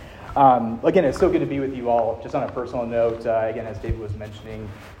Again, it's so good to be with you all. Just on a personal note, again, as David was mentioning,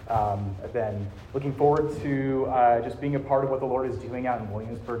 I've been looking forward to just being a part of what the Lord is doing out in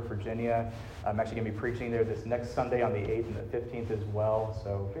Williamsburg, Virginia. I'm actually going to be preaching there this next Sunday on the 8th and the 15th as well.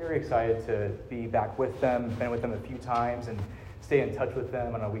 So very excited to be back with them. Been with them a few times and stay in touch with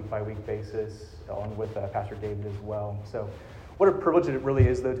them on a week-by-week basis, along with Pastor David as well. So what a privilege it really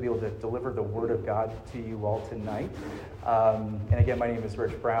is, though, to be able to deliver the Word of God to you all tonight. And again, my name is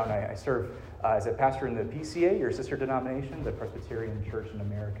Rich Brown. I serve as a pastor in the PCA, your sister denomination, the Presbyterian Church in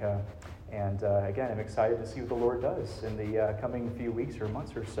America. And again, I'm excited to see what the Lord does in the coming few weeks or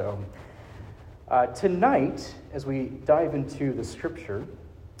months or so. Tonight, as we dive into the Scripture,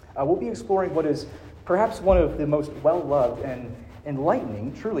 we'll be exploring what is perhaps one of the most well-loved and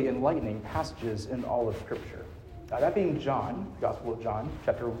enlightening, truly enlightening passages in all of Scripture. That being John, the Gospel of John,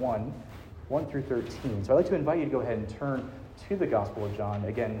 chapter 1 through 13. So I'd like to invite you to go ahead and turn to the Gospel of John,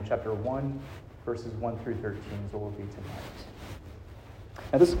 again, chapter 1, verses 1 through 13 is what we'll be tonight.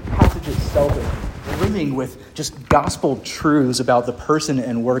 Now, this passage itself is brimming with just gospel truths about the person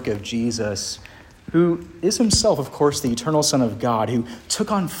and work of Jesus, who is himself, of course, the eternal Son of God, who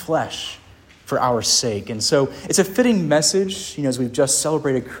took on flesh for our sake. And so it's a fitting message, as we've just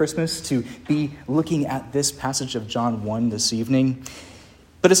celebrated Christmas, to be looking at this passage of John 1 this evening.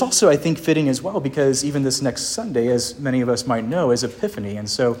 But it's also, I think, fitting as well because even this next Sunday, as many of us might know, is Epiphany. And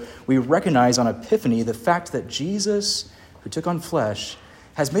so we recognize on Epiphany the fact that Jesus, who took on flesh,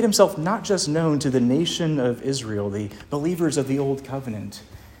 has made himself not just known to the nation of Israel, the believers of the Old Covenant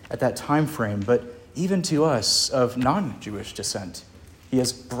at that time frame, but even to us of non-Jewish descent. He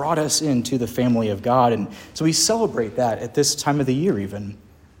has brought us into the family of God. And so we celebrate that at this time of the year even.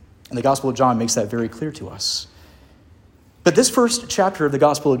 And the Gospel of John makes that very clear to us. But this first chapter of the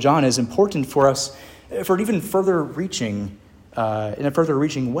Gospel of John is important for us for an even further reaching, in a further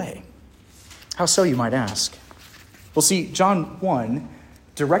reaching way. How so, you might ask? Well, see, John 1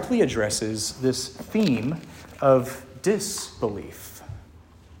 directly addresses this theme of disbelief.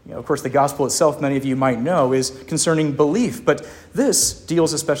 Of course, the gospel itself, many of you might know, is concerning belief, but this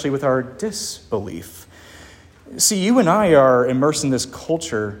deals especially with our disbelief. See, you and I are immersed in this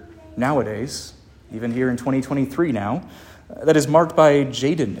culture nowadays, even here in 2023 now, that is marked by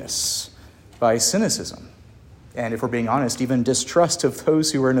jadedness, by cynicism, and if we're being honest, even distrust of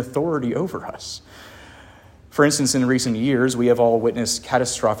those who are in authority over us. For instance, in recent years, we have all witnessed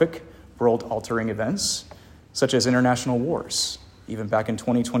catastrophic, world-altering events, such as international wars, even back in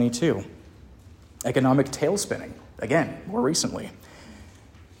 2022. Economic tailspinning, again, more recently.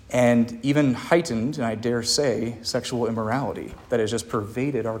 And even heightened, and I dare say, sexual immorality that has just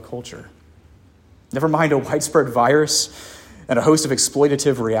pervaded our culture. Never mind a widespread virus and a host of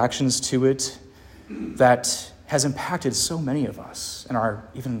exploitative reactions to it that has impacted so many of us and our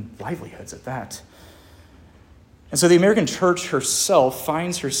even livelihoods at that. And so the American church herself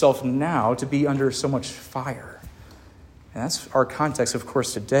finds herself now to be under so much fire. And that's our context, of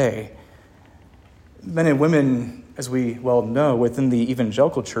course, today. Men and women, as we well know, within the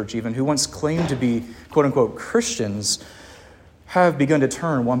evangelical church even, who once claimed to be, quote-unquote, Christians, have begun to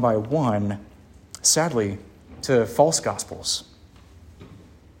turn one by one, sadly, to false gospels.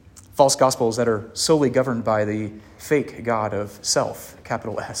 False gospels that are solely governed by the fake god of self,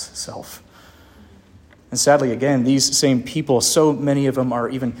 capital S, self. And sadly, again, these same people, so many of them are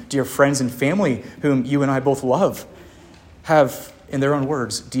even dear friends and family whom you and I both love, have, in their own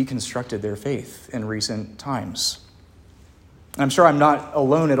words, deconstructed their faith in recent times. And I'm sure I'm not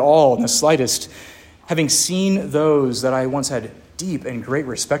alone at all in the slightest, having seen those that I once had deep and great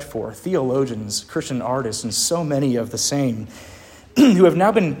respect for, theologians, Christian artists, and so many of the same, who have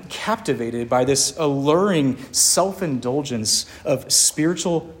now been captivated by this alluring self-indulgence of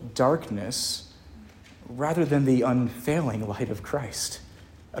spiritual darkness rather than the unfailing light of Christ,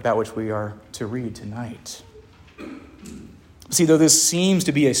 about which we are to read tonight. See, though this seems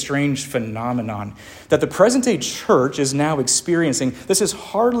to be a strange phenomenon that the present-day church is now experiencing, this is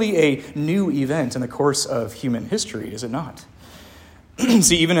hardly a new event in the course of human history, is it not?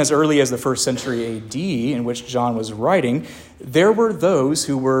 See, even as early as the 1st century AD, in which John was writing, there were those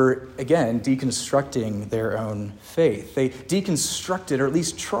who were, again, deconstructing their own faith. They deconstructed, or at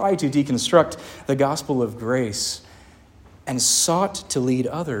least tried to deconstruct, the gospel of grace and sought to lead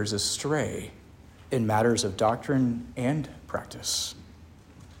others astray in matters of doctrine and practice.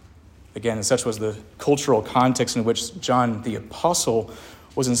 Again, and such was the cultural context in which John the Apostle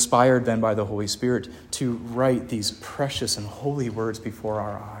was inspired then by the Holy Spirit to write these precious and holy words before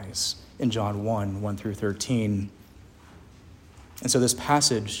our eyes in John 1 through 13. And so this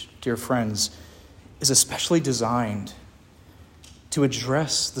passage, dear friends, is especially designed to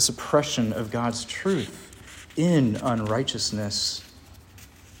address the suppression of God's truth in unrighteousness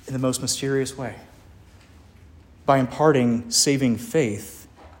in the most mysterious way, by imparting saving faith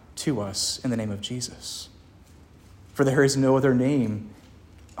to us in the name of Jesus. For there is no other name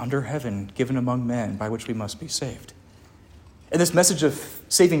under heaven given among men by which we must be saved. And this message of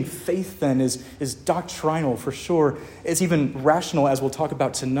saving faith then is doctrinal for sure. It's even rational, as we'll talk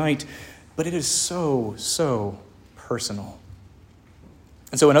about tonight, but it is so personal.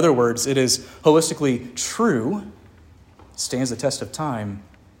 And so in other words, it is holistically true, stands the test of time,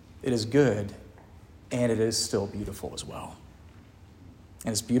 it is good, and it is still beautiful as well.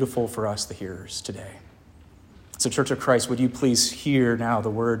 And it's beautiful for us, the hearers, today. So Church of Christ, would you please hear now the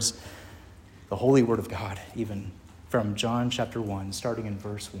words, the holy word of God, even from John chapter 1, starting in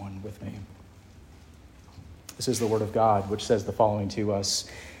verse 1 with me. This is the word of God, which says the following to us.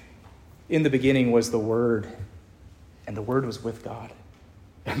 In the beginning was the Word, and the Word was with God,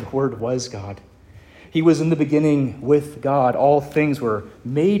 and the Word was God. He was in the beginning with God. All things were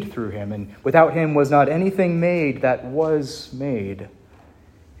made through him, and without him was not anything made that was made.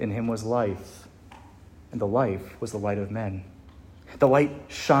 In him was life, and the life was the light of men. The light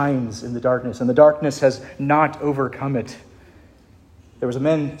shines in the darkness, and the darkness has not overcome it. There was a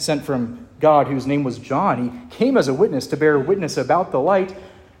man sent from God whose name was John. He came as a witness to bear witness about the light,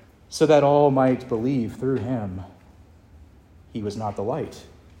 so that all might believe through him. He was not the light,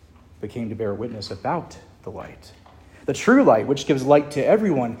 but came to bear witness about the light. The true light, which gives light to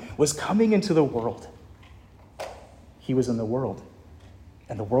everyone, was coming into the world. He was in the world,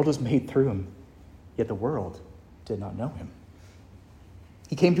 and the world was made through him, yet the world did not know him.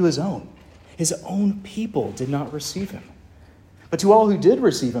 He came to his own. His own people did not receive him. But to all who did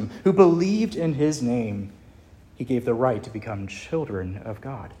receive him, who believed in his name, he gave the right to become children of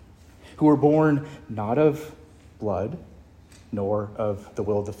God, who were born not of blood, nor of the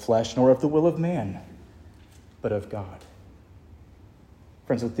will of the flesh, nor of the will of man, but of God.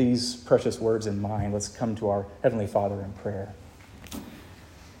 Friends, with these precious words in mind, let's come to our Heavenly Father in prayer.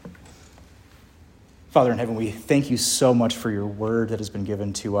 Father in heaven, we thank you so much for your word that has been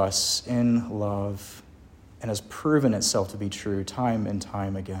given to us in love and has proven itself to be true time and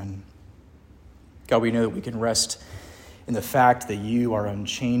time again. God, we know that we can rest in the fact that you are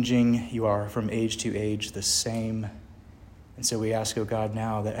unchanging. You are from age to age the same. And so we ask, oh God,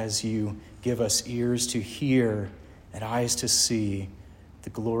 now that as you give us ears to hear and eyes to see the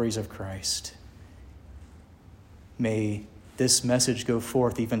glories of Christ, may this message go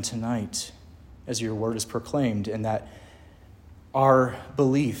forth even tonight as your word is proclaimed, and that our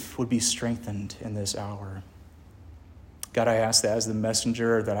belief would be strengthened in this hour. God, I ask that as the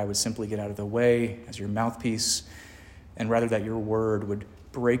messenger, that I would simply get out of the way as your mouthpiece, and rather that your word would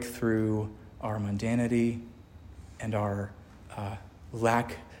break through our mundanity and our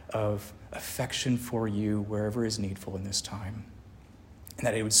lack of affection for you wherever is needful in this time, and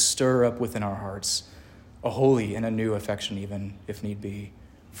that it would stir up within our hearts a holy and a new affection, even if need be,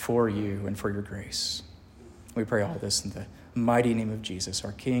 for you and for your grace. We pray all this in the mighty name of Jesus,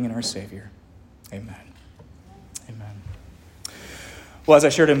 our King and our Savior. Amen. Amen. Well, as I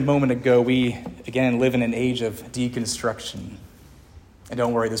shared a moment ago, we, again, live in an age of deconstruction. And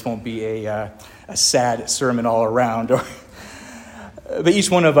don't worry, this won't be a sad sermon all around. But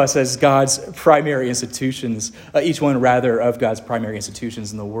each one of us as God's primary institutions, each one rather of God's primary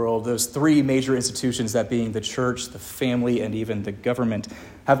institutions in the world, those three major institutions, that being the church, the family, and even the government,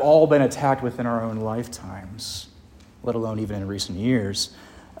 have all been attacked within our own lifetimes, let alone even in recent years.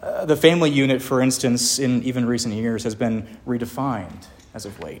 The family unit, for instance, in even recent years has been redefined as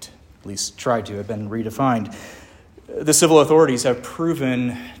of late, at least tried to have been redefined. The civil authorities have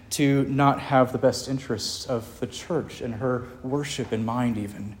proven to not have the best interests of the church and her worship in mind,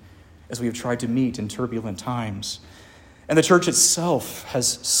 even as we have tried to meet in turbulent times. And the church itself has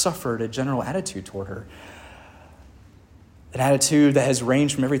suffered a general attitude toward her, an attitude that has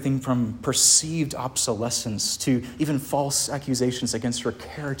ranged from everything from perceived obsolescence to even false accusations against her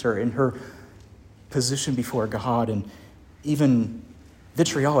character and her position before God, and even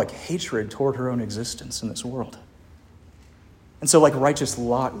vitriolic hatred toward her own existence in this world. And so, like righteous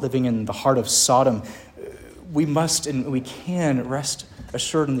Lot living in the heart of Sodom, we must and we can rest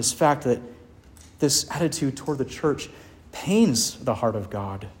assured in this fact that this attitude toward the church pains the heart of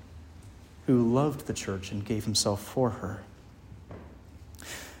God, who loved the church and gave himself for her.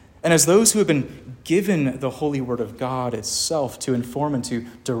 And as those who have been given the holy word of God itself to inform and to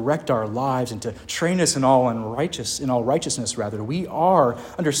direct our lives and to train us in all righteousness, we are,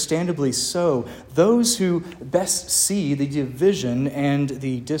 understandably so, those who best see the division and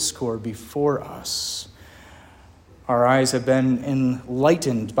the discord before us. Our eyes have been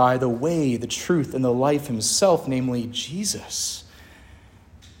enlightened by the way, the truth, and the life himself, namely Jesus.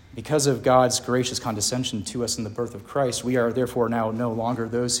 Because of God's gracious condescension to us in the birth of Christ, we are therefore now no longer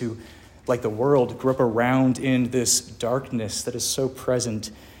those who, like the world, grope around in this darkness that is so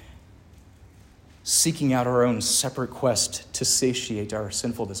present, seeking out our own separate quest to satiate our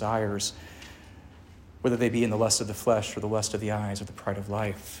sinful desires, whether they be in the lust of the flesh or the lust of the eyes or the pride of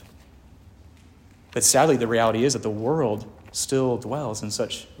life. But sadly, the reality is that the world still dwells in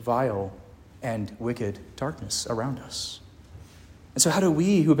such vile and wicked darkness around us. And so how do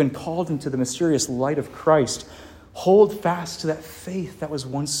we, who have been called into the mysterious light of Christ, hold fast to that faith that was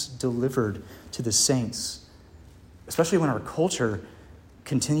once delivered to the saints, especially when our culture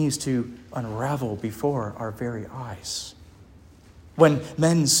continues to unravel before our very eyes? When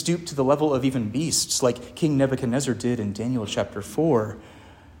men stoop to the level of even beasts, like King Nebuchadnezzar did in Daniel chapter 4,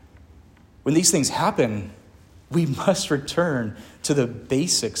 when these things happen, we must return to the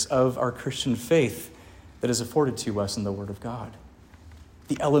basics of our Christian faith that is afforded to us in the Word of God.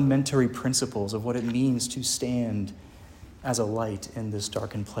 The elementary principles of what it means to stand as a light in this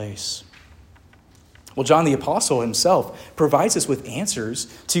darkened place. Well, John the Apostle himself provides us with answers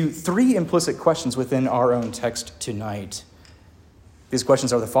to 3 implicit questions within our own text tonight. These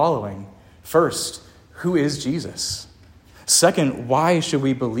questions are the following. First, who is Jesus? Second, why should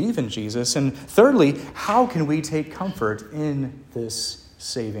we believe in Jesus? And thirdly, how can we take comfort in this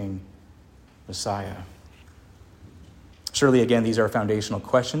saving Messiah? Surely, again, these are foundational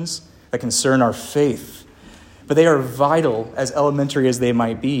questions that concern our faith, but they are vital, as elementary as they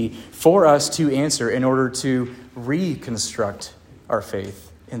might be, for us to answer in order to reconstruct our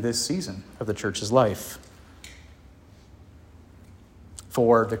faith in this season of the church's life.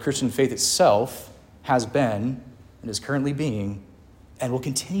 For the Christian faith itself has been and is currently being and will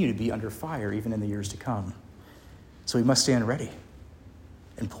continue to be under fire even in the years to come. So we must stand ready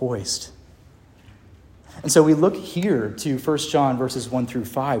and poised. And so we look here to 1 John verses 1 through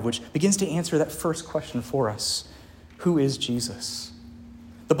 5, which begins to answer that first question for us. Who is Jesus?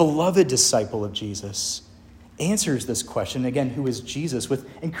 The beloved disciple of Jesus answers this question, again, who is Jesus, with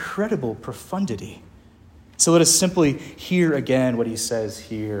incredible profundity. So let us simply hear again what he says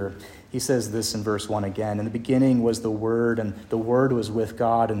here. He says this in verse 1 again. In the beginning was the Word, and the Word was with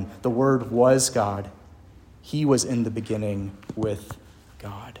God, and the Word was God. He was in the beginning with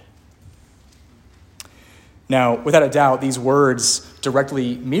God. Now, without a doubt, these words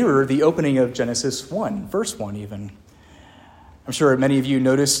directly mirror the opening of Genesis 1, verse 1 even. I'm sure many of you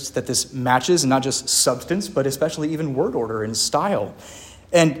noticed that this matches not just substance, but especially even word order and style.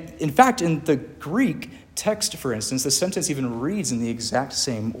 And in fact, in the Greek text, for instance, the sentence even reads in the exact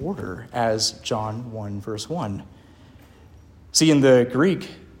same order as John 1, verse 1. See, in the Greek,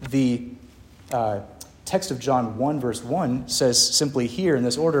 the text of John 1, verse 1 says simply here in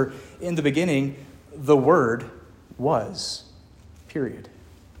this order, in the beginning, the Word was, period.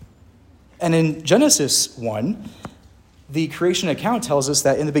 And in Genesis 1, the creation account tells us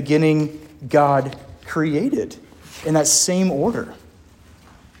that in the beginning, God created in that same order.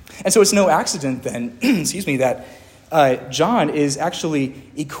 And so it's no accident then, that John is actually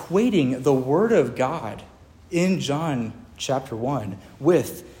equating the Word of God in John chapter 1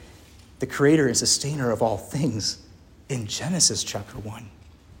 with the creator and sustainer of all things in Genesis chapter 1.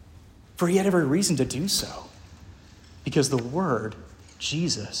 For he had every reason to do so, because the Word,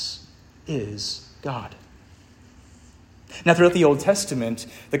 Jesus, is God. Now, throughout the Old Testament,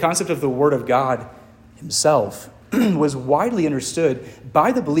 the concept of the Word of God himself was widely understood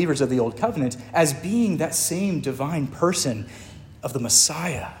by the believers of the Old Covenant as being that same divine person of the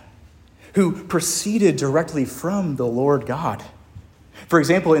Messiah, who proceeded directly from the Lord God. For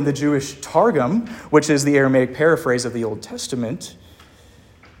example, in the Jewish Targum, which is the Aramaic paraphrase of the Old Testament,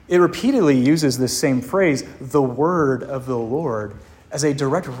 it repeatedly uses this same phrase, the word of the Lord, as a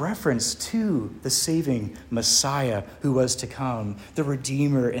direct reference to the saving Messiah who was to come, the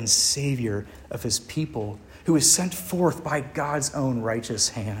Redeemer and Savior of his people, who is sent forth by God's own righteous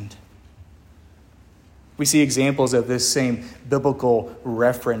hand. We see examples of this same biblical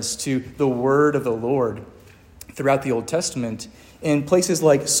reference to the word of the Lord throughout the Old Testament in places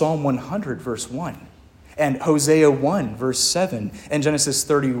like Psalm 100, verse 1, and Hosea 1, verse 7, and Genesis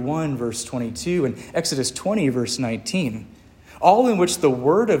 31, verse 22, and Exodus 20, verse 19, all in which the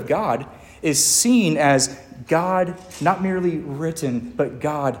word of God is seen as God not merely written, but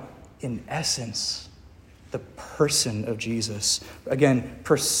God in essence, the person of Jesus, again,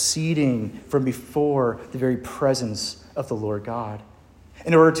 proceeding from before the very presence of the Lord God,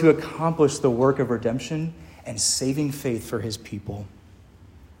 in order to accomplish the work of redemption and saving faith for his people.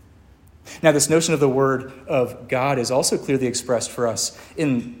 Now, this notion of the Word of God is also clearly expressed for us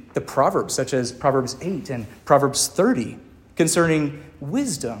in the Proverbs, such as Proverbs 8 and Proverbs 30, concerning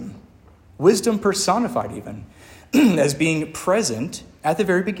wisdom personified even, as being present at the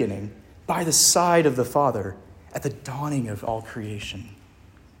very beginning by the side of the Father at the dawning of all creation.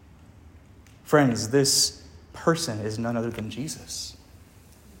 Friends, this person is none other than Jesus.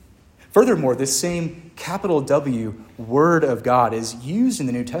 Furthermore, this same capital W Word of God is used in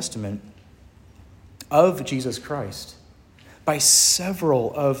the New Testament of Jesus Christ by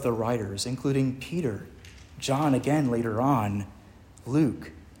several of the writers, including Peter, John again later on,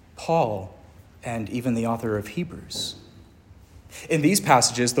 Luke, Paul, and even the author of Hebrews. In these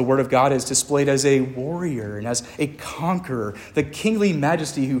passages, the Word of God is displayed as a warrior and as a conqueror, the kingly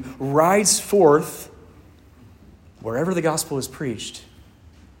majesty who rides forth wherever the gospel is preached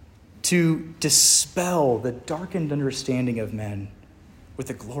to dispel the darkened understanding of men with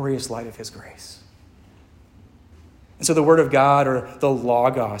the glorious light of his grace. And so the Word of God, or the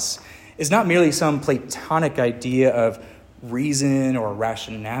Logos, is not merely some Platonic idea of reason or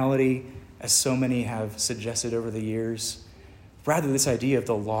rationality, as so many have suggested over the years. Rather, this idea of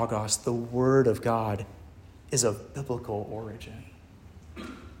the Logos, the Word of God, is of biblical origin.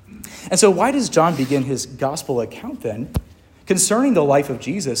 And so why does John begin his gospel account then concerning the life of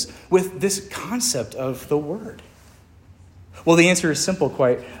Jesus with this concept of the Word? Well, the answer is simple,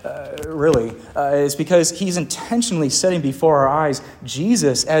 really. It's because he's intentionally setting before our eyes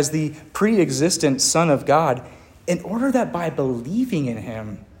Jesus as the pre-existent Son of God, in order that by believing in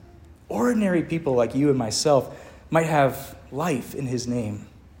him, ordinary people like you and myself might have life in his name.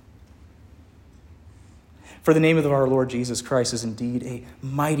 For the name of our Lord Jesus Christ is indeed a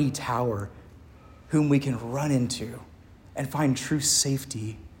mighty tower whom we can run into and find true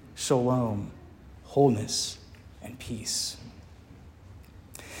safety, shalom, wholeness, and peace.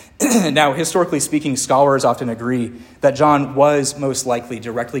 Now, historically speaking, scholars often agree that John was most likely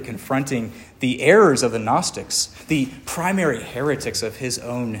directly confronting the errors of the Gnostics, the primary heretics of his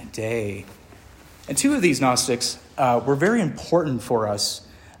own day. And two of these Gnostics were very important for us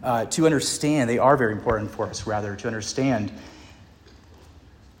to understand. They are very important for us, rather, to understand.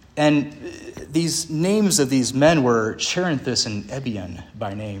 And these names of these men were Cherinthus and Ebion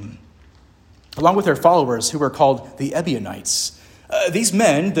by name, along with their followers who were called the Ebionites. These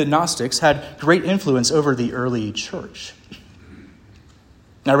men, the Gnostics, had great influence over the early church.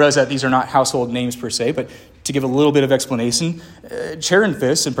 Now, I realize that these are not household names per se, but to give a little bit of explanation,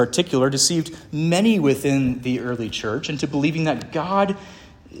 Cherinthus in particular deceived many within the early church into believing that God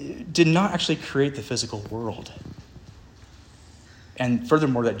did not actually create the physical world. And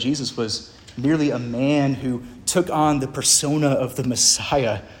furthermore, that Jesus was merely a man who took on the persona of the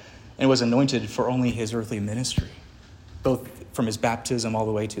Messiah and was anointed for only his earthly ministry, both from his baptism all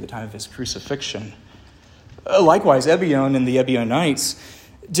the way to the time of his crucifixion. Likewise, Ebion and the Ebionites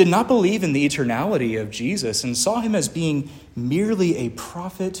did not believe in the eternality of Jesus and saw him as being merely a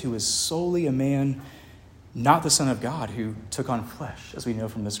prophet who is solely a man, not the Son of God who took on flesh, as we know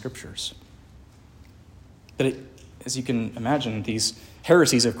from the Scriptures. But as you can imagine, these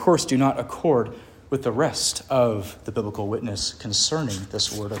heresies, of course, do not accord with the rest of the biblical witness concerning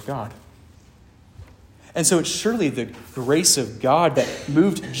this Word of God. And so it's surely the grace of God that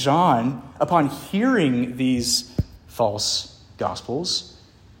moved John, upon hearing these false gospels,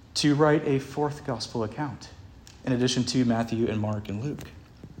 to write a fourth gospel account, in addition to Matthew and Mark and Luke.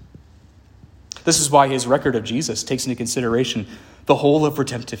 This is why his record of Jesus takes into consideration the whole of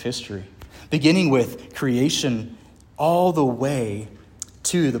redemptive history, beginning with creation all the way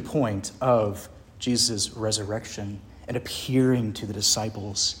to the point of Jesus' resurrection and appearing to the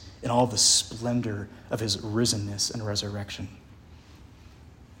disciples in all the splendor of his risenness and resurrection.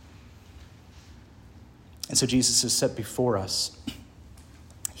 And so Jesus is set before us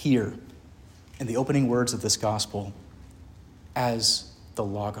here in the opening words of this gospel as the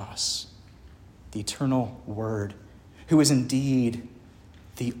Logos, the eternal Word, who is indeed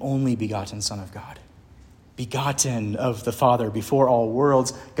the only begotten Son of God, begotten of the Father before all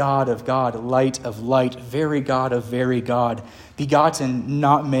worlds, God of God, light of light, very God of very God, begotten,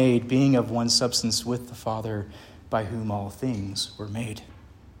 not made, being of one substance with the Father, by whom all things were made.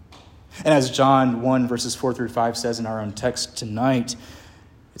 And as John 1, verses 4 through 5 says in our own text tonight,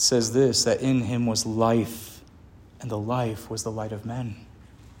 it says this, that in him was life, and the life was the light of men.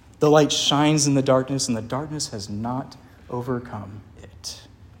 The light shines in the darkness, and the darkness has not overcome it.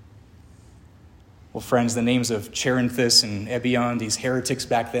 Well, friends, the names of Cherinthus and Ebion, these heretics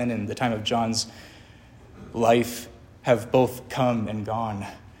back then in the time of John's life, have both come and gone.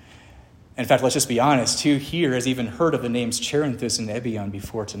 In fact, let's just be honest, who here has even heard of the names Charinthus and Ebion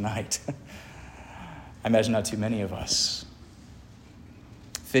before tonight? I imagine not too many of us.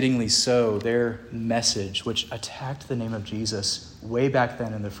 Fittingly so, their message, which attacked the name of Jesus way back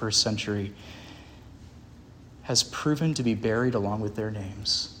then in the first century, has proven to be buried along with their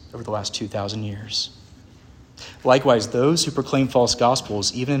names over the last 2,000 years. Likewise, those who proclaim false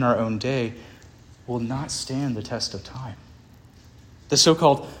gospels, even in our own day, will not stand the test of time. The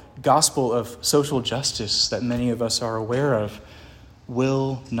so-called gospel of social justice that many of us are aware of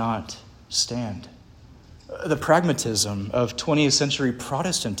will not stand. The pragmatism of 20th century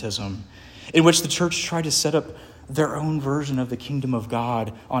Protestantism, in which the church tried to set up their own version of the kingdom of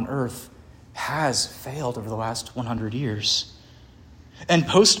God on earth, has failed over the last 100 years. And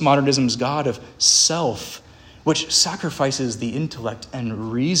postmodernism's God of self, which sacrifices the intellect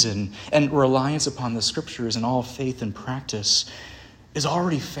and reason and reliance upon the scriptures and all faith and practice, is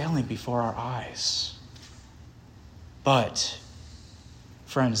already failing before our eyes. But,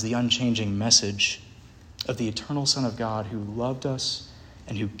 friends, the unchanging message of the eternal Son of God who loved us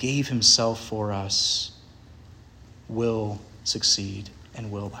and who gave himself for us will succeed and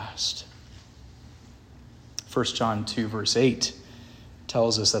will last. 1 John 2, verse 8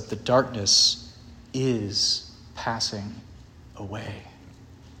 tells us that the darkness is passing away.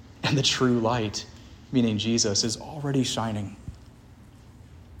 And the true light, meaning Jesus, is already shining.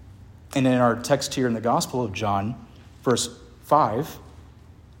 And in our text here in the Gospel of John, verse 5,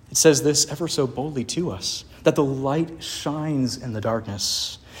 it says this ever so boldly to us, that the light shines in the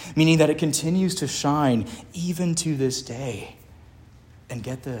darkness, meaning that it continues to shine even to this day. And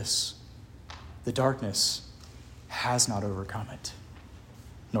get this, the darkness has not overcome it,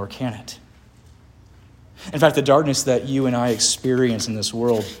 nor can it. In fact, the darkness that you and I experience in this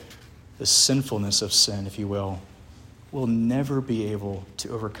world, the sinfulness of sin, if you will never be able to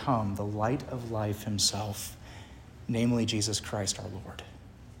overcome the light of life himself, namely Jesus Christ our Lord.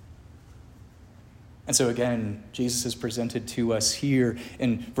 And so again, Jesus is presented to us here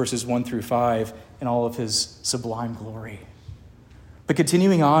in verses 1 through 5 in all of his sublime glory. But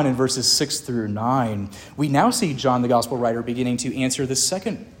continuing on in verses 6 through 9, we now see John, the gospel writer, beginning to answer the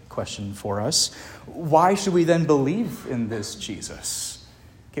second question for us. Why should we then believe in this Jesus?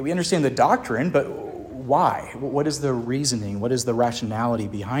 Okay, we understand the doctrine, but why? What is the reasoning? What is the rationality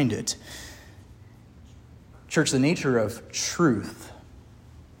behind it? Church, the nature of truth,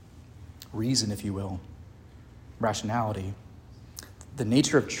 reason, if you will, rationality, the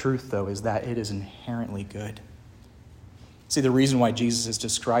nature of truth, though, is that it is inherently good. See, the reason why Jesus is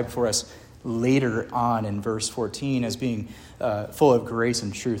described for us later on in verse 14 as being full of grace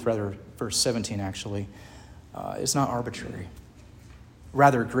and truth, rather verse 17 actually, is not arbitrary.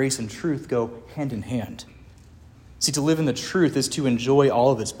 Rather, grace and truth go hand in hand. See, to live in the truth is to enjoy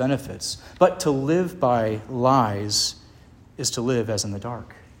all of its benefits, but to live by lies is to live as in the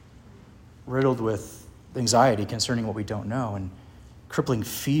dark, riddled with anxiety concerning what we don't know and crippling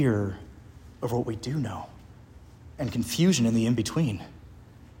fear over what we do know and confusion in the in-between.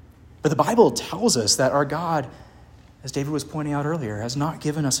 But the Bible tells us that our God, as David was pointing out earlier, has not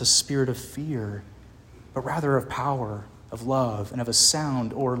given us a spirit of fear, but rather of power, of love, and of a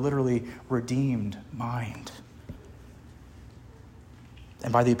sound, or literally redeemed mind.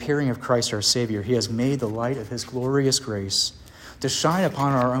 And by the appearing of Christ our Savior, he has made the light of his glorious grace to shine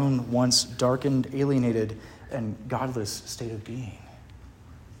upon our own once darkened, alienated, and godless state of being.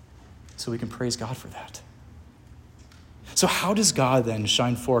 So we can praise God for that. So how does God then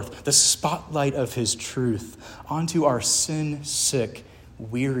shine forth the spotlight of his truth onto our sin-sick,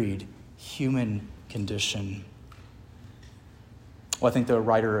 wearied human condition? Well, I think the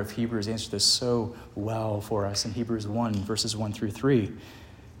writer of Hebrews answered this so well for us in Hebrews 1, verses 1 through 3.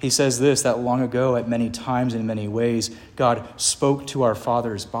 He says this, that long ago, at many times and in many ways, God spoke to our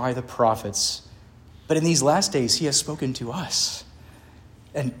fathers by the prophets. But in these last days, he has spoken to us.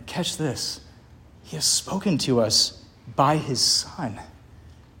 And catch this, he has spoken to us by his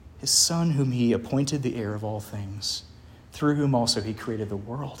Son whom he appointed the heir of all things, through whom also he created the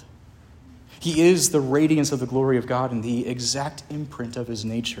world. He is the radiance of the glory of God and the exact imprint of his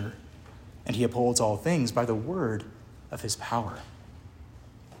nature, and he upholds all things by the word of his power.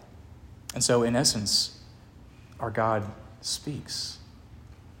 And so, in essence, our God speaks,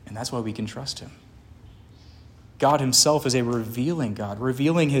 and that's why we can trust him. God himself is a revealing God,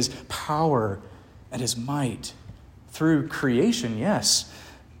 revealing his power and his might through creation, yes,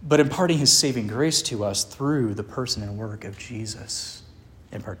 but imparting his saving grace to us through the person and work of Jesus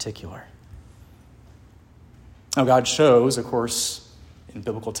in particular. Now, God shows, of course, in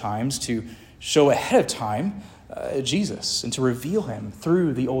biblical times to show ahead of time Jesus and to reveal him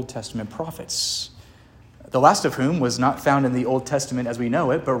through the Old Testament prophets, the last of whom was not found in the Old Testament as we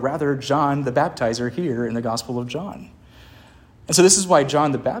know it, but rather John the Baptizer here in the Gospel of John. And so this is why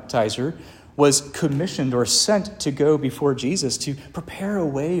John the Baptizer was commissioned or sent to go before Jesus to prepare a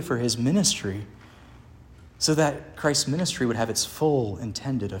way for his ministry so that Christ's ministry would have its full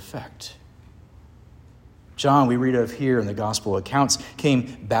intended effect. John, we read of here in the gospel accounts,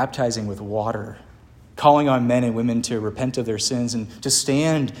 came baptizing with water, calling on men and women to repent of their sins and to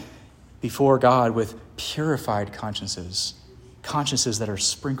stand before God with purified consciences that are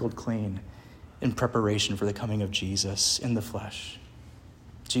sprinkled clean in preparation for the coming of Jesus in the flesh.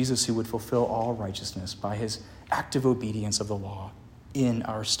 Jesus who would fulfill all righteousness by his active obedience of the law in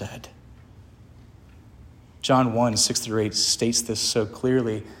our stead. John 1, 6-8 states this so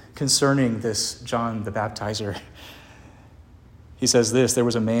clearly concerning this John the Baptizer. He says this, there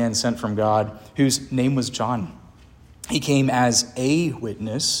was a man sent from God whose name was John. He came as a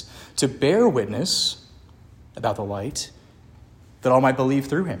witness to bear witness about the light, that all might believe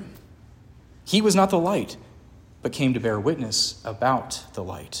through him. He was not the light, but came to bear witness about the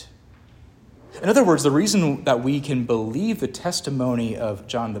light. In other words, the reason that we can believe the testimony of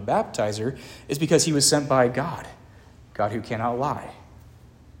John the Baptizer is because he was sent by God, God who cannot lie.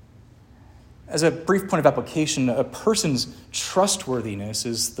 As a brief point of application, a person's trustworthiness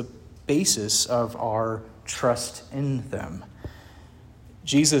is the basis of our trust in them.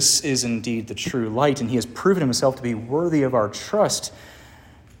 Jesus is indeed the true light, and he has proven himself to be worthy of our trust.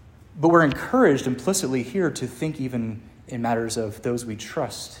 But we're encouraged implicitly here to think even in matters of those we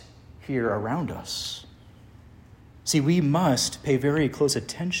trust here around us. See, we must pay very close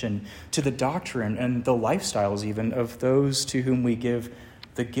attention to the doctrine and the lifestyles even of those to whom we give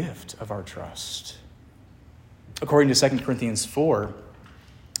the gift of our trust. According to 2 Corinthians 4,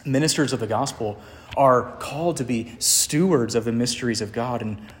 ministers of the gospel are called to be stewards of the mysteries of God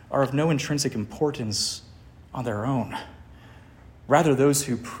and are of no intrinsic importance on their own. Rather, those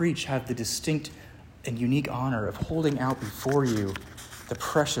who preach have the distinct and unique honor of holding out before you the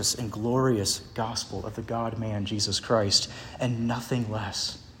precious and glorious gospel of the God-man, Jesus Christ, and nothing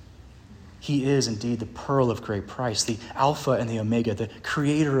less. He is indeed the pearl of great price, the Alpha and the Omega, the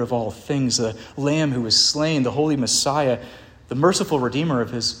creator of all things, the Lamb who was slain, the Holy Messiah, the merciful Redeemer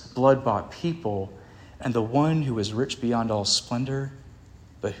of his blood-bought people, and the one who is rich beyond all splendor,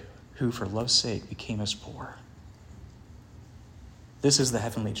 but who for love's sake became us poor. This is the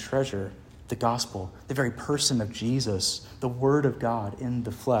heavenly treasure, the gospel, the very person of Jesus, the Word of God in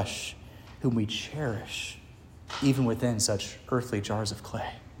the flesh, whom we cherish, even within such earthly jars of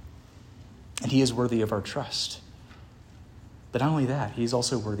clay. And he is worthy of our trust. But not only that, he is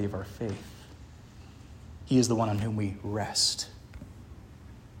also worthy of our faith. He is the one on whom we rest.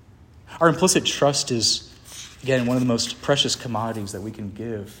 Our implicit trust is, again, one of the most precious commodities that we can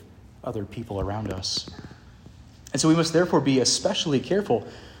give other people around us. And so we must therefore be especially careful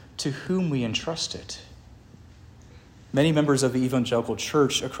to whom we entrust it. Many members of the evangelical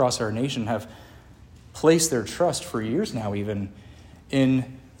church across our nation have placed their trust for years now even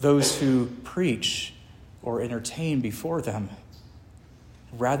in those who preach or entertain before them,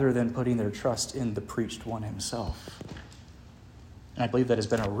 rather than putting their trust in the preached one himself. And I believe that has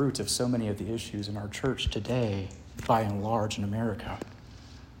been a root of so many of the issues in our church today, by and large in America.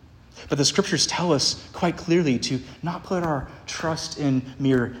 But the scriptures tell us quite clearly to not put our trust in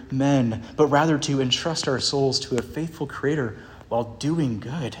mere men, but rather to entrust our souls to a faithful Creator while doing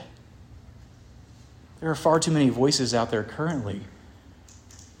good. There are far too many voices out there currently,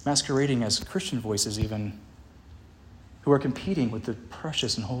 masquerading as Christian voices even, who are competing with the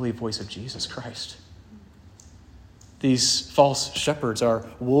precious and holy voice of Jesus Christ. These false shepherds are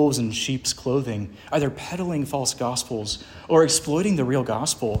wolves in sheep's clothing, either peddling false gospels or exploiting the real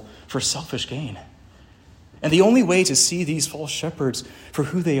gospel for selfish gain. And the only way to see these false shepherds for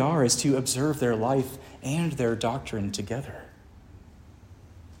who they are is to observe their life and their doctrine together.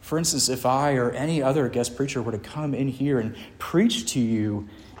 For instance, if I or any other guest preacher were to come in here and preach to you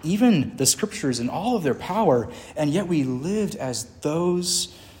even the scriptures in all of their power, and yet we lived as though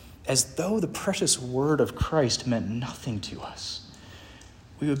the precious word of Christ meant nothing to us,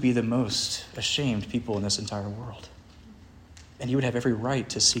 we would be the most ashamed people in this entire world. And you would have every right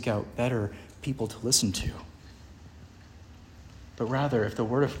to seek out better people to listen to. But rather, the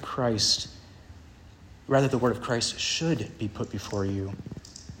word of Christ should be put before you,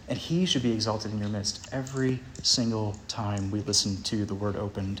 and he should be exalted in your midst every single time we listen to the word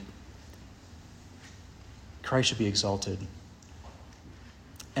opened. Christ should be exalted.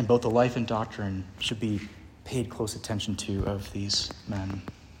 And both the life and doctrine should be paid close attention to of these men.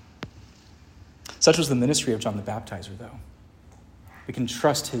 Such was the ministry of John the Baptizer, though. We can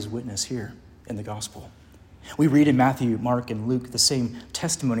trust his witness here in the gospel. We read in Matthew, Mark, and Luke the same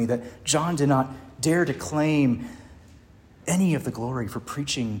testimony that John did not dare to claim any of the glory for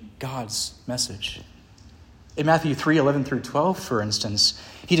preaching God's message. In Matthew 3:11 through 12, for instance,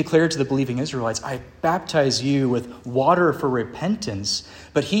 he declared to the believing Israelites, "I baptize you with water for repentance,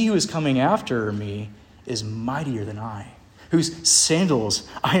 but he who is coming after me is mightier than I, whose sandals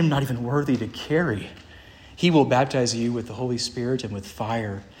I am not even worthy to carry. He will baptize you with the Holy Spirit and with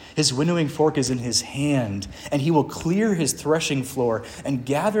fire. His winnowing fork is in his hand, and he will clear his threshing floor and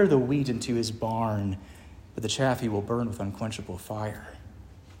gather the wheat into his barn, but the chaff he will burn with unquenchable fire."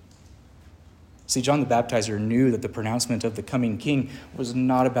 See, John the Baptizer knew that the pronouncement of the coming king was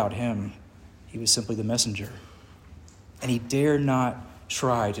not about him. He was simply the messenger. And he dared not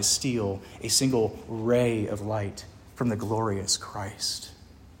try to steal a single ray of light from the glorious Christ.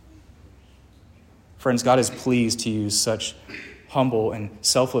 Friends, God is pleased to use such humble and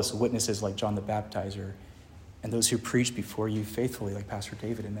selfless witnesses like John the Baptizer and those who preach before you faithfully like Pastor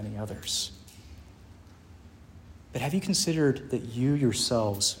David and many others. But have you considered that you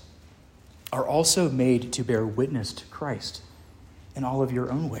yourselves are also made to bear witness to Christ in all of your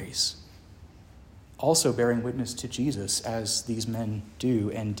own ways, also bearing witness to Jesus as these men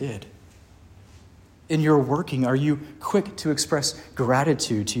do and did? In your working, are you quick to express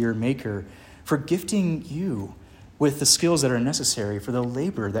gratitude to your Maker for gifting you with the skills that are necessary for the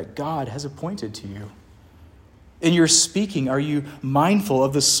labor that God has appointed to you? In your speaking, are you mindful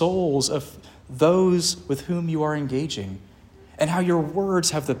of the souls of those with whom you are engaging, and how your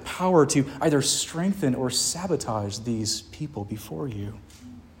words have the power to either strengthen or sabotage these people before you?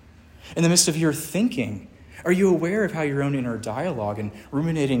 In the midst of your thinking, are you aware of how your own inner dialogue and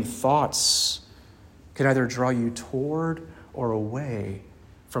ruminating thoughts can either draw you toward or away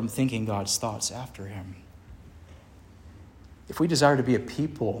from thinking God's thoughts after him? If we desire to be a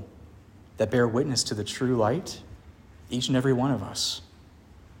people that bear witness to the true light, each and every one of us,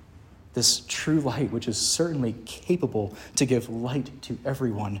 this true light, which is certainly capable to give light to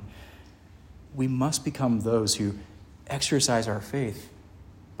everyone, we must become those who exercise our faith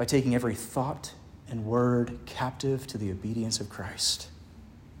by taking every thought and word captive to the obedience of Christ,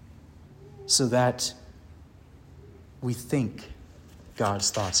 so that we think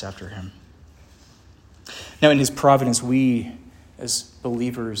God's thoughts after him. Now, in his providence, we, as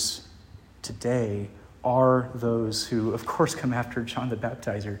believers today, are those who, of course, come after John the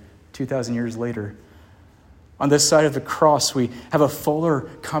Baptizer 2,000 years later. On this side of the cross, we have a fuller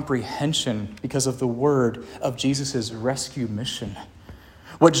comprehension because of the word of Jesus' rescue mission.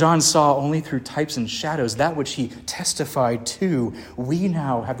 What John saw only through types and shadows, that which he testified to, we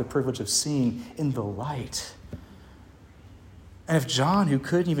now have the privilege of seeing in the light. And if John, who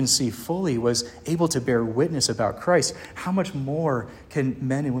couldn't even see fully, was able to bear witness about Christ, how much more can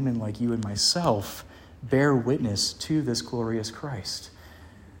men and women like you and myself bear witness to this glorious Christ,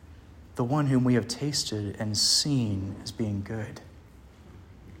 the one whom we have tasted and seen as being good,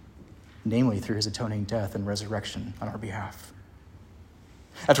 namely through his atoning death and resurrection on our behalf?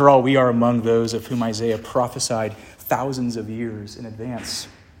 After all, we are among those of whom Isaiah prophesied thousands of years in advance.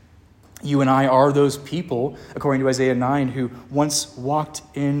 You and I are those people, according to Isaiah 9, who once walked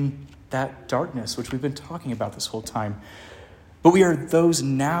in that darkness, which we've been talking about this whole time. But we are those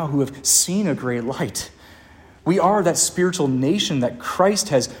now who have seen a great light. We are that spiritual nation that Christ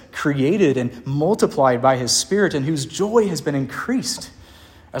has created and multiplied by his Spirit, and whose joy has been increased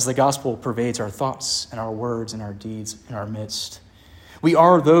as the gospel pervades our thoughts and our words and our deeds in our midst. We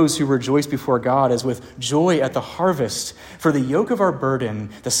are those who rejoice before God as with joy at the harvest, for the yoke of our burden,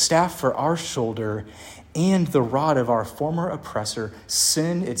 the staff for our shoulder, and the rod of our former oppressor,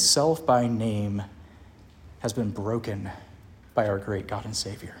 sin itself by name, has been broken by our great God and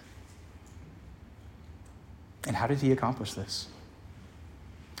Savior. And how did he accomplish this?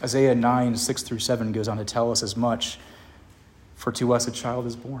 Isaiah 9, 6 through 7 goes on to tell us as much. For to us a child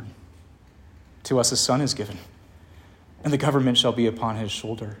is born, to us a son is given, and the government shall be upon his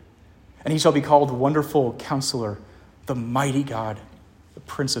shoulder. And he shall be called Wonderful Counselor, the Mighty God, the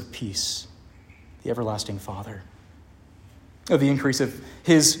Prince of Peace, the Everlasting Father. Of the increase of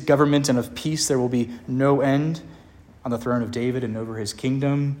his government and of peace there will be no end on the throne of David and over his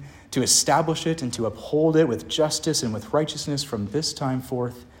kingdom, to establish it and to uphold it with justice and with righteousness from this time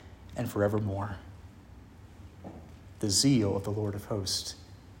forth and forevermore. The zeal of the Lord of hosts,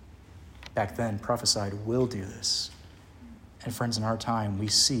 back then prophesied, will do this. And friends, in our time, we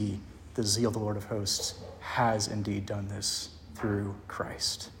see the zeal of the Lord of hosts has indeed done this through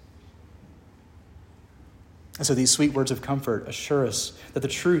Christ. And so these sweet words of comfort assure us that the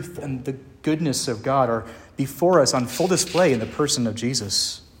truth and the goodness of God are before us on full display in the person of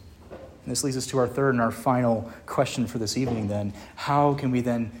Jesus. And this leads us to our third and our final question for this evening then. How can we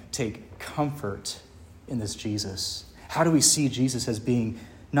then take comfort in this Jesus? How do we see Jesus as being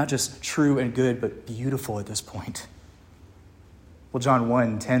not just true and good, but beautiful at this point? Well, John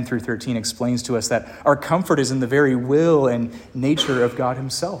 1:10-13 explains to us that our comfort is in the very will and nature of God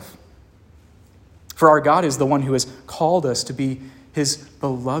himself. For our God is the one who has called us to be his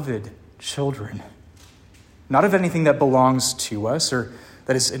beloved children, not of anything that belongs to us or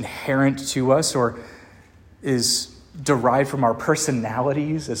that is inherent to us or is derived from our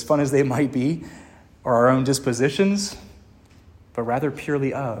personalities, as fun as they might be, or our own dispositions, but rather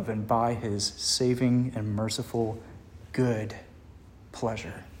purely of and by his saving and merciful good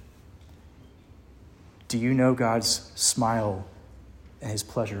pleasure. Do you know God's smile and his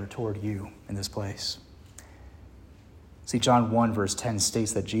pleasure toward you in this place? See, John 1 verse 10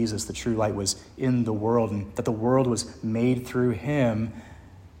 states that Jesus, the true light, was in the world and that the world was made through him,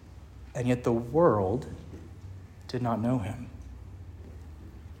 and yet the world did not know him.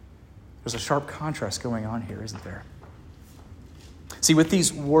 There's a sharp contrast going on here, isn't there? See, with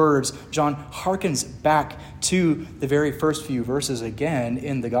these words, John harkens back to the very first few verses again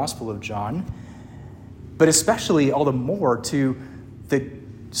in the Gospel of John, but especially all the more to the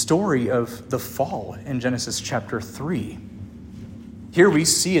story of the fall in Genesis chapter 3. Here we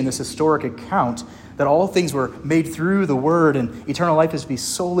see in this historic account that all things were made through the Word and eternal life is to be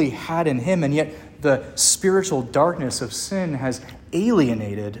solely had in him, and yet the spiritual darkness of sin has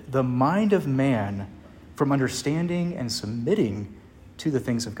alienated the mind of man from understanding and submitting to the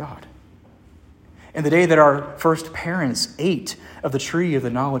things of God. And the day that our first parents ate of the tree of the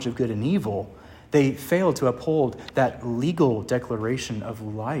knowledge of good and evil, they failed to uphold that legal declaration of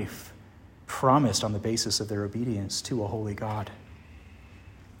life promised on the basis of their obedience to a holy God.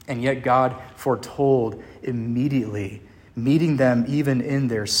 And yet God foretold immediately, meeting them even in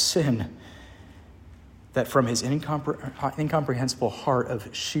their sin, that from his incomprehensible heart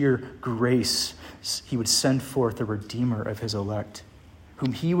of sheer grace, he would send forth the Redeemer of his elect,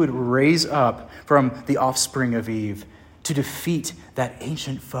 whom he would raise up from the offspring of Eve to defeat that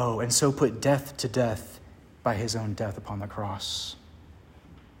ancient foe and so put death to death by his own death upon the cross.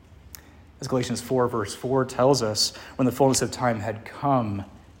 As Galatians 4 verse 4 tells us, when the fullness of time had come,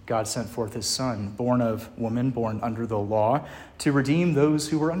 God sent forth his Son, born of woman, born under the law, to redeem those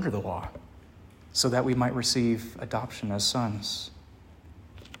who were under the law, so that we might receive adoption as sons.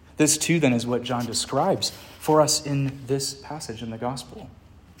 This too then is what John describes for us in this passage in the gospel.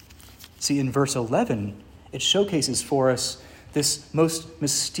 See, in verse 11, it showcases for us this most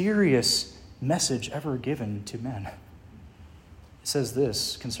mysterious message ever given to men. It says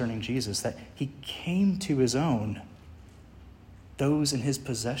this concerning Jesus, that he came to his own, those in his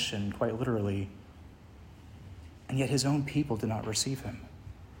possession, quite literally, and yet his own people did not receive him.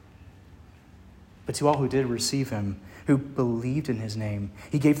 But to all who did receive him, who believed in his name,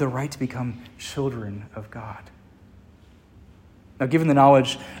 he gave the right to become children of God. Now, given the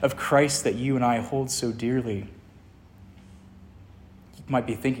knowledge of Christ that you and I hold so dearly, you might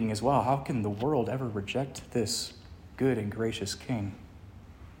be thinking as well, how can the world ever reject this good and gracious King?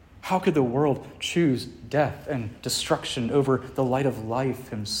 How could the world choose death and destruction over the light of life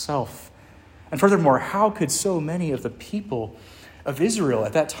himself? And furthermore, how could so many of the people of Israel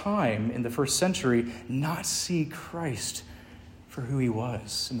at that time in the first century not see Christ for who he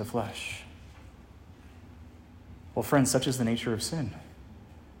was in the flesh? Well, friends, such is the nature of sin.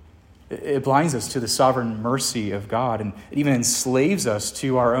 It blinds us to the sovereign mercy of God, and it even enslaves us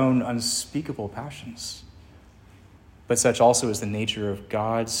to our own unspeakable passions. But such also is the nature of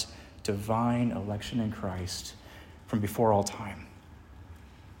God's divine election in Christ from before all time.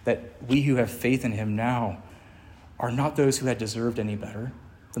 That we who have faith in him now are not those who had deserved any better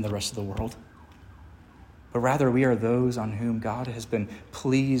than the rest of the world, but rather we are those on whom God has been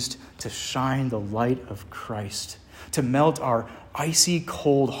pleased to shine the light of Christ, to melt our icy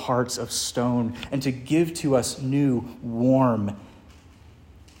cold hearts of stone, and to give to us new, warm,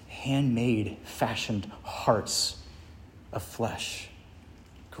 handmade, fashioned hearts of flesh,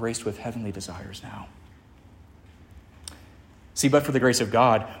 graced with heavenly desires now. See, but for the grace of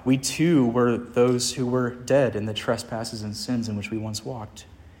God, we too were those who were dead in the trespasses and sins in which we once walked.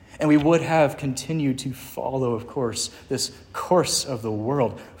 And we would have continued to follow, of course, this course of the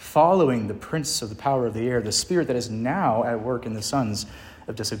world, following the prince of the power of the air, the spirit that is now at work in the sons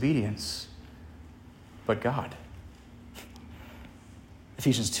of disobedience. But God.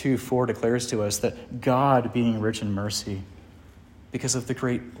 Ephesians 2:4 declares to us that God, being rich in mercy, because of the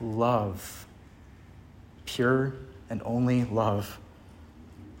great love pure and only love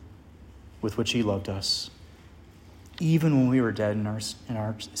with which he loved us, even when we were dead in our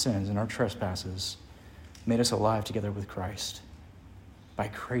sins and our trespasses, made us alive together with Christ. By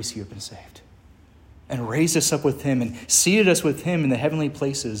grace you have been saved, and raised us up with him and seated us with him in the heavenly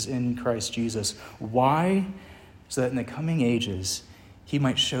places in Christ Jesus. Why? So that in the coming ages he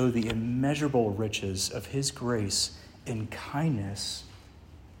might show the immeasurable riches of his grace and kindness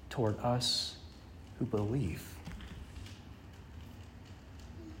toward us who believe.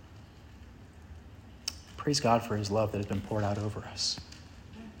 Praise God for his love that has been poured out over us.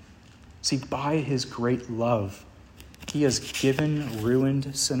 See, by his great love, he has given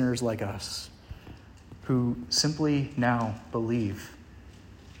ruined sinners like us, who simply now believe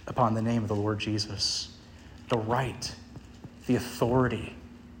upon the name of the Lord Jesus, the right, the authority,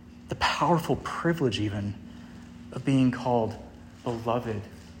 the powerful privilege even of being called beloved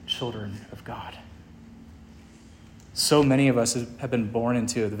children of God. So many of us have been born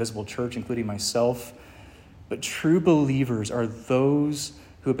into the visible church, including myself, but true believers are those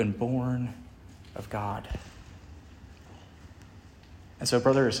who have been born of God. And so,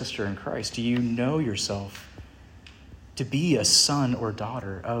 brother or sister in Christ, do you know yourself to be a son or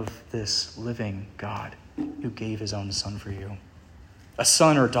daughter of this living God who gave his own son for you? A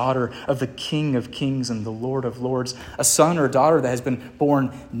son or daughter of the King of Kings and the Lord of Lords, a son or daughter that has been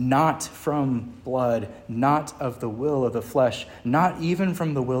born not from blood, not of the will of the flesh, not even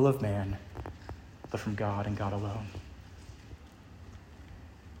from the will of man, but from God and God alone.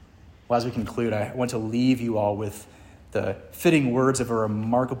 Well, as we conclude, I want to leave you all with the fitting words of a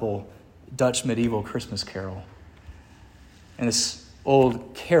remarkable Dutch medieval Christmas carol. And this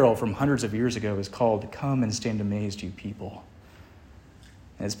old carol from hundreds of years ago is called "Come and Stand Amazed, You People."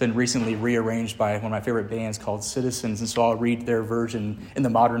 And it's been recently rearranged by one of my favorite bands called Citizens, and so I'll read their version in the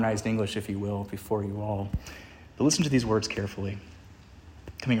modernized English, if you will, before you all. But listen to these words carefully,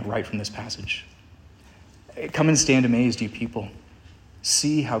 coming right from this passage. Come and stand amazed, you people.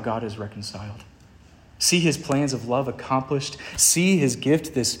 See how God is reconciled. See his plans of love accomplished. See his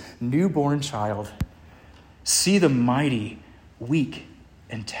gift, this newborn child. See the mighty, weak,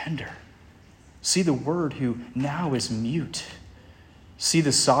 and tender. See the word who now is mute. See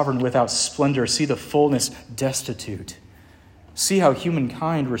the sovereign without splendor. See the fullness destitute. See how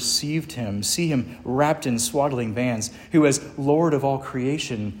humankind received him. See him wrapped in swaddling bands, who as Lord of all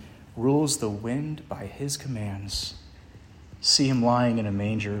creation rules the wind by his commands. See him lying in a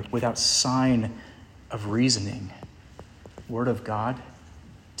manger without sign of reasoning. Word of God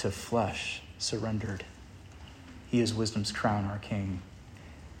to flesh surrendered. He is wisdom's crown, our King.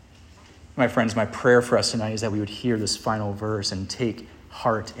 My friends, my prayer for us tonight is that we would hear this final verse and take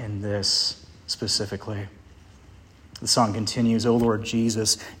heart in this specifically. The song continues, O Lord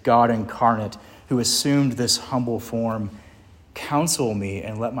Jesus, God incarnate, who assumed this humble form, counsel me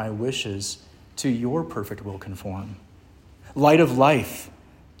and let my wishes to your perfect will conform. Light of life,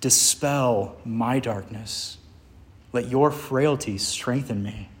 dispel my darkness. Let your frailty strengthen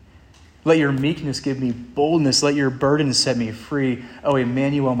me. Let your meekness give me boldness. Let your burden set me free. O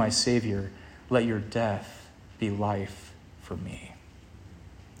Emmanuel, my Savior, let your death be life for me.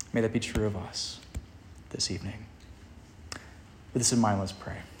 May that be true of us this evening. With this in mind, let's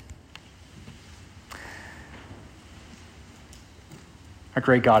pray. Our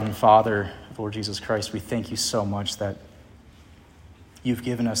great God and Father, Lord Jesus Christ, we thank you so much that you've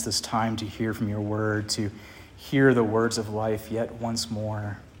given us this time to hear from your word, to hear the words of life yet once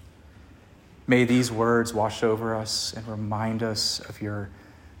more. May these words wash over us and remind us of your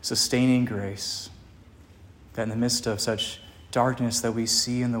sustaining grace, that in the midst of such darkness that we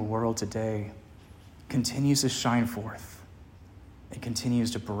see in the world today, continues to shine forth and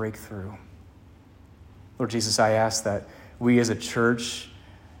continues to break through. Lord Jesus, I ask that we as a church,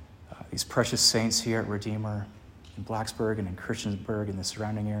 these precious saints here at Redeemer, in Blacksburg and in Christiansburg and the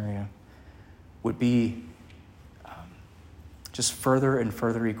surrounding area, would be just further and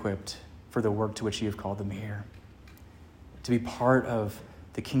further equipped for the work to which you have called them here. To be part of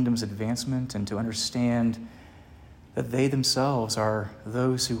the kingdom's advancement and to understand that they themselves are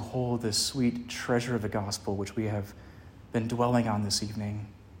those who hold this sweet treasure of the gospel which we have been dwelling on this evening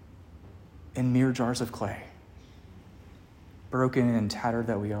in mere jars of clay. Broken and tattered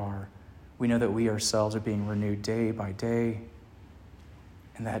that we are, we know that we ourselves are being renewed day by day,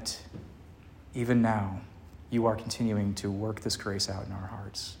 and that even now you are continuing to work this grace out in our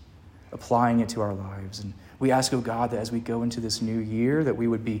hearts, applying it to our lives. And we ask, O God, that as we go into this new year, that we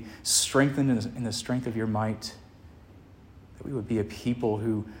would be strengthened in the strength of your might, that we would be a people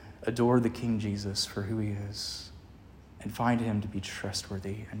who adore the King Jesus for who he is and find him to be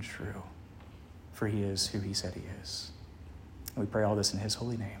trustworthy and true. for he is who he said he is. And we pray all this in his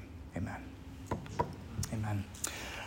holy name. Amen. Amen.